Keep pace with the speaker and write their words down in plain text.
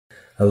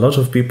a lot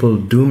of people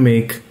do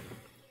make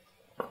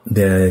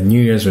their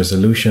New Year's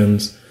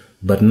resolutions,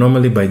 but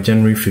normally by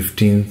January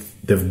 15th,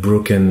 they've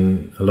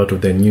broken a lot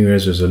of their New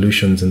Year's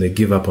resolutions and they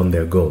give up on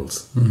their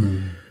goals.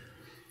 Mm-hmm.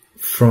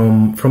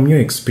 From your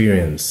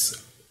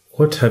experience,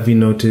 what have you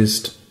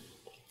noticed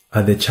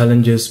are the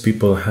challenges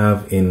people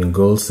have in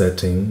goal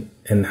setting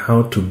and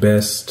how to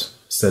best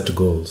set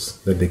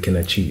goals that they can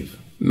achieve?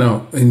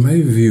 Now, in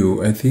my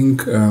view, I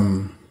think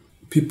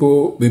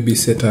people maybe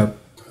set up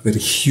very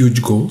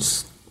huge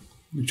goals,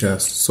 which are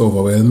so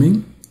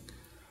overwhelming.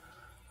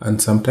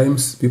 And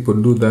sometimes people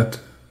do that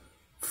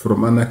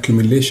from an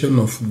accumulation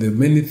of the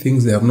many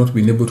things they have not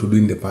been able to do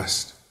in the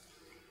past.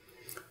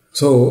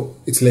 So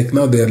it's like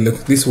now they are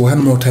like, this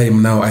one more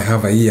time, now I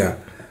have a year,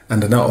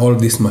 and now all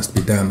this must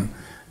be done.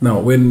 Now,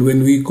 when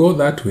we go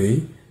that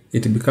way,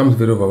 it becomes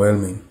very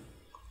overwhelming,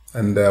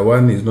 and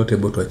one is not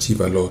able to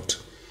achieve a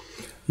lot.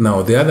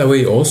 Now, the other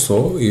way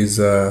also is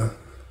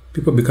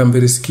people become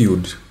very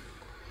skewed.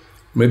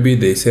 Maybe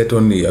they set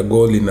only a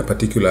goal in a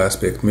particular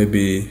aspect.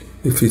 Maybe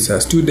if it's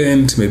a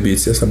student, maybe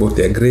it's just about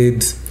their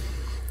grades.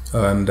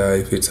 And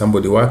if it's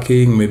somebody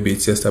working, maybe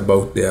it's just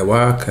about their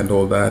work and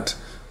all that.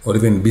 Or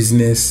even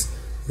business,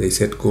 they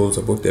set goals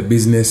about their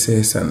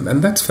businesses,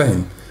 and that's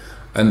fine.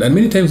 And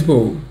many times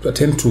people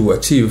tend to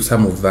achieve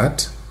some of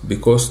that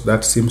because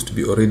that seems to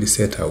be already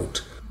set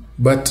out.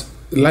 But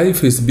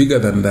life is bigger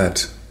than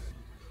that.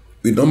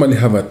 We normally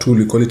have a tool,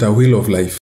 we call it a wheel of life.